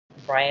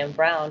Brian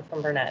Brown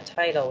from Burnet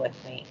Title with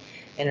me,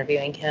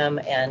 interviewing him,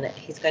 and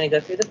he's going to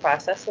go through the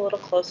process a little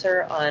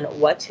closer on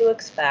what to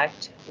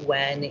expect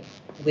when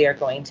we are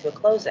going to a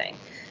closing.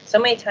 So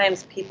many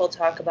times people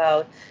talk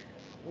about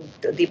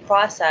the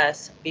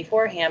process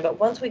beforehand, but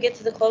once we get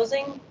to the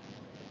closing,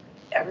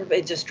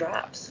 everybody just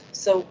drops.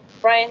 So,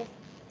 Brian,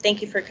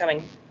 thank you for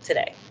coming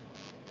today.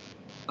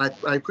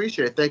 I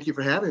appreciate it. Thank you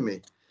for having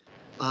me.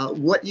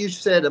 What you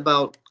said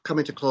about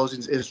coming to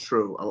closings is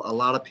true. A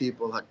lot of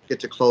people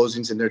get to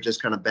closings and they're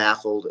just kind of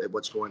baffled at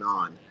what's going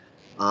on.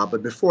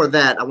 But before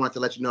that, I wanted to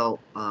let you know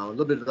a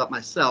little bit about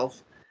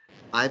myself.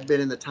 I've been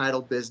in the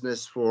title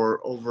business for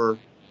over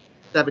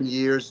 7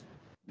 years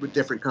with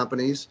different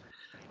companies.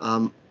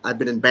 I've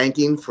been in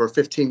banking for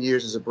 15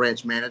 years as a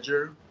branch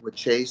manager with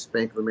Chase,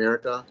 Bank of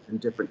America,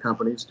 and different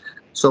companies.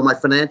 So my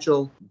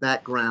financial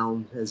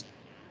background has,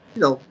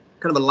 kind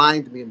of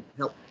aligned to me and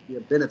helped be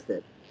a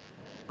benefit.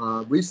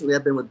 Recently,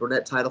 I've been with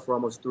Burnet Title for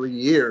almost 3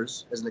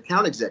 years as an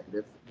account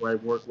executive, where I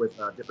work with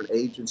different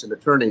agents and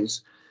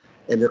attorneys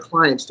and their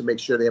clients to make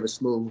sure they have a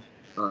smooth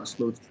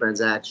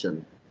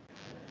transaction.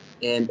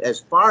 And as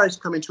far as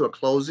coming to a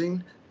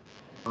closing,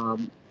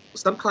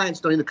 some clients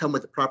don't even come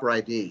with the proper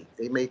ID.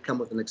 They may come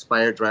with an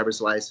expired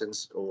driver's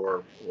license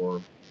or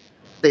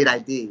state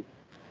ID.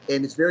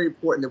 And it's very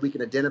important that we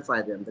can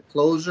identify them. The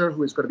closer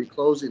who is going to be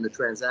closing the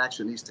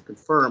transaction needs to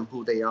confirm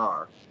who they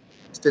are,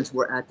 since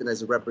we're acting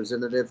as a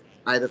representative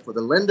either for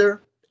the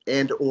lender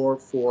and or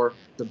for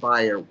the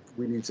buyer.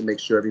 We need to make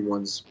sure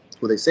everyone's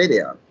who they say they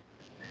are.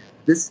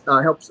 This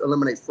helps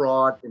eliminate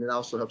fraud, and it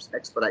also helps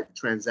expedite the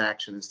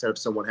transaction instead of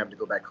someone having to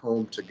go back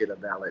home to get a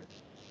valid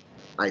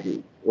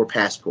ID or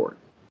passport.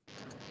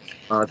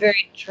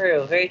 Very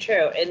true, very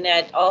true. And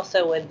that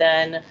also would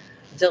then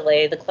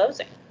delay the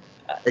closing.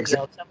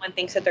 Exactly. Someone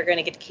thinks that they're going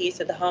to get the keys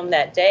to the home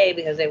that day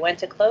because they went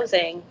to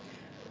closing,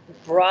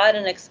 brought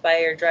an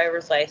expired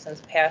driver's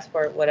license,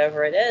 passport,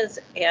 whatever it is,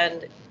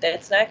 and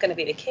that's not going to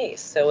be the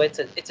case. So it's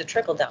a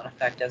trickle-down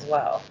effect as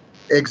well.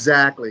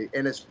 Exactly.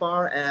 And as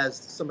far as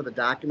some of the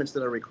documents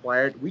that are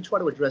required, we try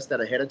to address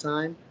that ahead of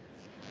time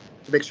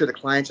to make sure the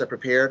clients are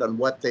prepared on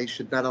what they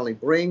should not only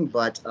bring,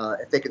 but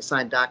if they can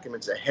sign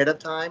documents ahead of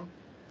time,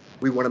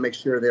 we want to make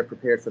sure they're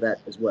prepared for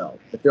that as well.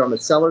 If they're on the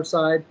seller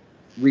side,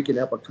 we can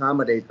help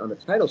accommodate on the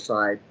title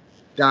side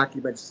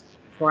documents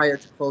prior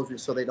to closing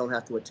so they don't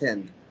have to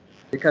attend.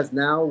 Because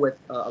now with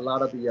a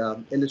lot of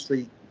the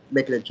industry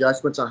making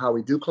adjustments on how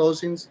we do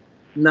closings,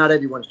 not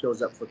everyone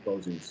shows up for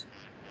closings.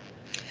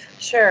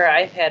 Sure,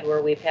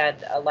 we've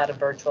had a lot of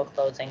virtual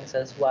closings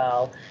as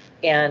well.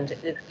 And,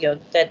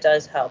 that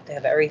does help to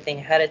have everything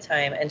ahead of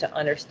time and to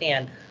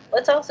understand.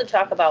 Let's also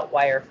talk about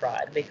wire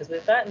fraud, because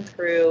we've gotten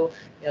through,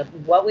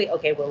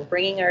 we're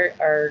bringing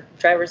our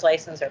driver's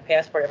license, our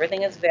passport,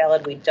 everything is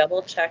valid. We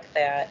double check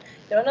that.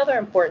 Another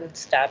important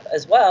step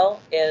as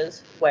well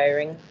is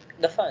wiring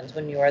the funds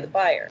when you are the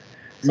buyer.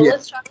 So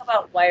Let's talk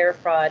about wire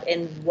fraud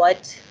and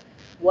what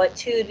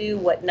to do,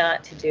 what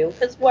not to do,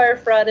 because wire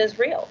fraud is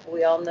real.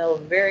 We all know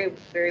very,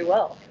 very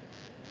well.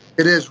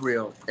 It is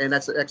real, and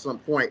that's an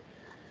excellent point.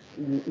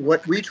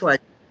 What we try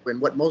and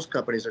what most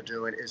companies are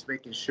doing is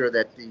making sure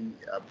that the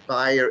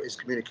buyer is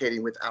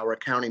communicating with our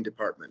accounting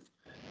department.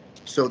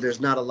 So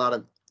there's not a lot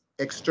of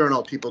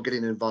external people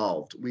getting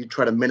involved. We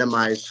try to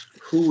minimize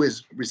who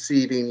is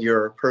receiving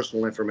your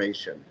personal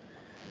information.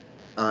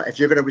 If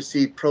you're going to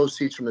receive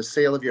proceeds from the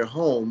sale of your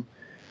home,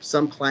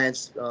 some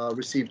clients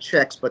receive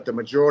checks, but the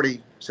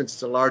majority, since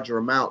it's a larger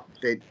amount,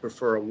 they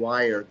prefer a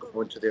wire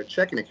going to their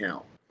checking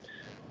account.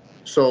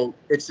 So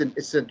it's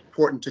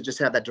important to just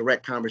have that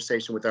direct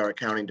conversation with our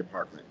accounting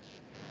department.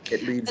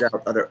 It leaves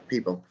out other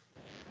people.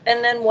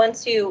 And then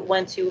once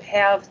you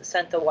have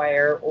sent the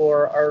wire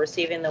or are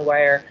receiving the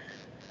wire,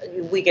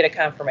 we get a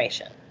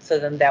confirmation. So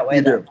then that way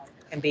that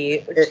can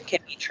be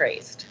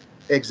traced.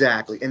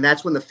 Exactly, and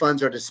that's when the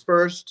funds are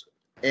dispersed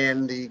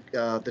and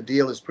the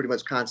deal is pretty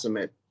much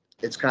consummate.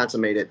 It's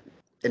consummated,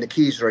 and the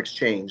keys are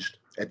exchanged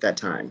at that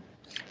time.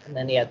 And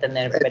then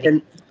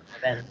everybody.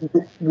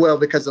 Well,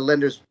 because the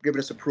lender's given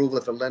us approval.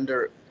 If a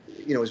lender,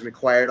 is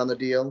required on the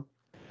deal,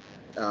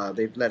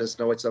 they've let us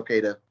know it's okay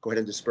to go ahead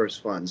and disperse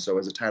funds. So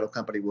as a title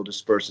company, we'll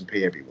disperse and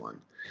pay everyone.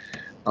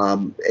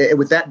 And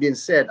with that being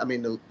said, I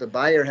mean, the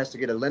buyer has to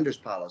get a lender's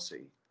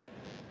policy,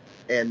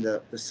 and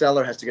the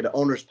seller has to get an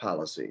owner's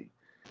policy.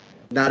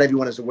 Not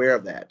everyone is aware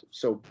of that.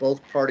 So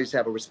both parties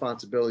have a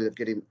responsibility of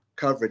getting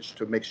coverage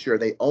to make sure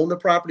they own the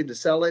property to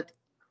sell it,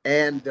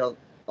 and they'll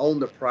own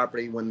the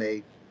property when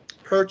they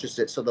purchase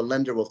it, so the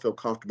lender will feel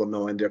comfortable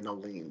knowing there are no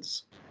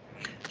liens.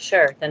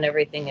 Sure, then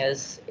everything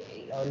is,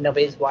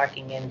 nobody's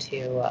walking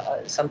into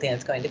something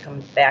that's going to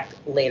come back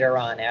later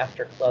on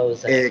after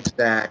close.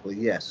 Exactly,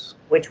 yes.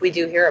 Which we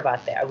do hear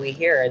about that. We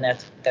hear, and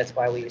that's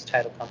why we use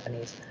title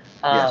companies.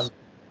 Yes.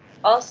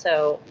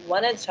 Also,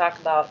 wanted to talk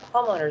about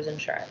homeowners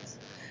insurance.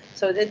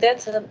 So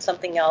that's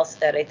something else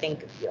that I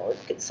think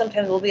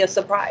sometimes will be a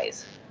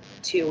surprise.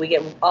 We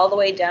get all the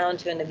way down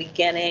to in the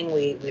beginning,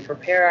 we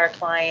prepare our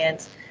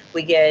clients.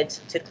 We get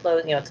to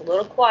close, it's a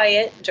little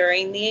quiet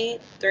during the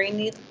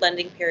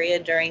lending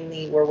period,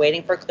 we're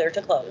waiting for clear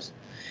to close.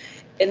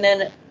 And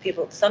then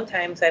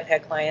sometimes I've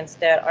had clients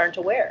that aren't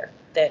aware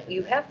that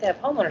you have to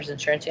have homeowners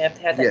insurance. You have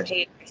to have that Yes.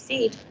 paid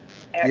receipt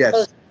at Yes.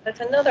 closing. That's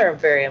another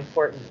very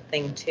important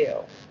thing too.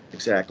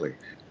 Exactly.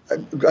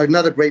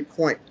 Another great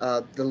point.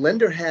 The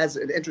lender has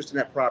an interest in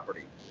that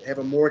property, have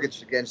a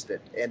mortgage against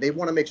it, and they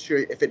want to make sure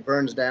if it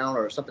burns down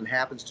or something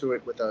happens to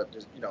it with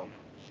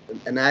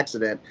an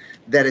accident,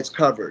 that it's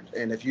covered.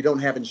 And if you don't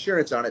have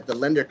insurance on it, the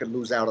lender could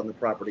lose out on the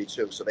property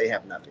too, so they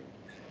have nothing.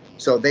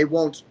 So they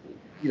won't,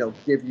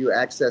 give you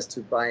access to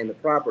buying the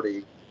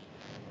property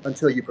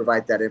until you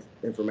provide that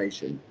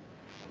information.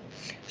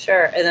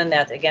 Sure, and then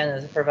that again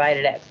is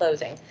provided at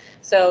closing.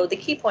 So the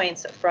key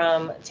points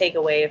from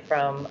takeaway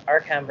from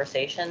our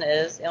conversation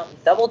is,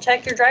 double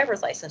check your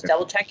driver's license,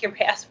 double check your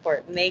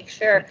passport, make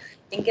sure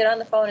and get on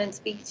the phone and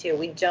speak to.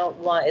 We don't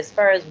want, as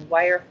far as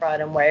wire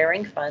fraud and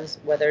wiring funds,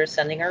 whether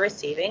sending or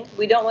receiving,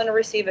 we don't want to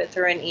receive it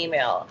through an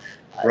email.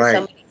 Right.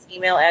 Somebody's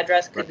email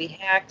address could be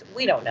hacked.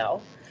 We don't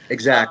know.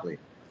 Exactly.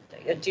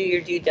 Do your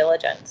due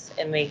diligence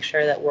and make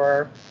sure that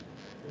we're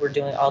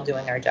doing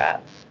our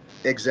job.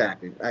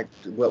 Exactly.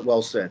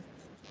 Well said.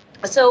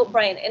 So,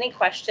 Brian, any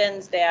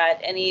questions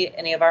that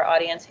any of our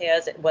audience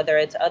has, whether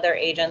it's other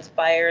agents,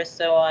 buyers,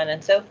 so on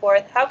and so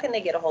forth, how can they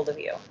get a hold of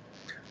you?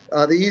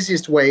 The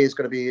easiest way is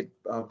going to be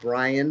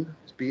Brian,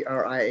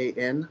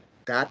 BRIAN,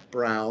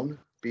 .Brown,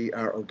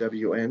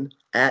 BROWN,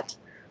 at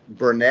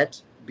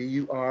Burnet,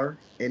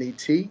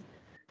 BURNET,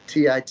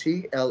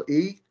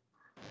 TITLEIL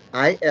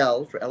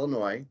for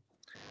Illinois,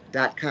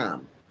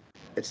 .com.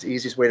 It's the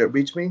easiest way to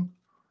reach me.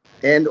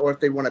 Or if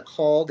they want to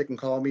call, they can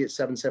call me at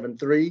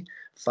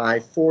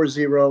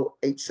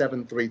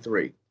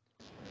 773-540-8733.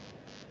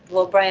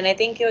 Well, Brian, I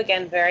thank you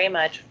again very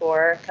much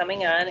for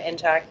coming on and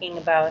talking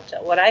about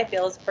what I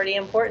feel is pretty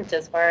important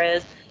as far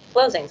as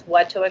closings,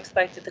 what to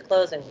expect at the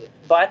closing. We've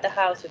bought the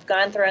house, we've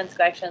gone through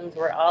inspections,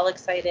 we're all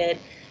excited.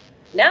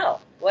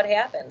 Now, what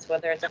happens,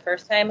 whether it's a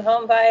first-time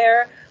home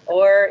buyer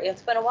or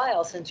it's been a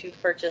while since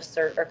you've purchased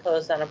or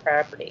closed on a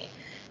property?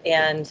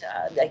 And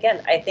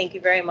again, I thank you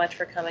very much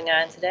for coming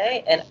on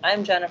today. And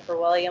I'm Jennifer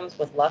Williams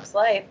with Lux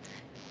Life.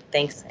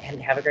 Thanks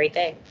and have a great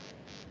day.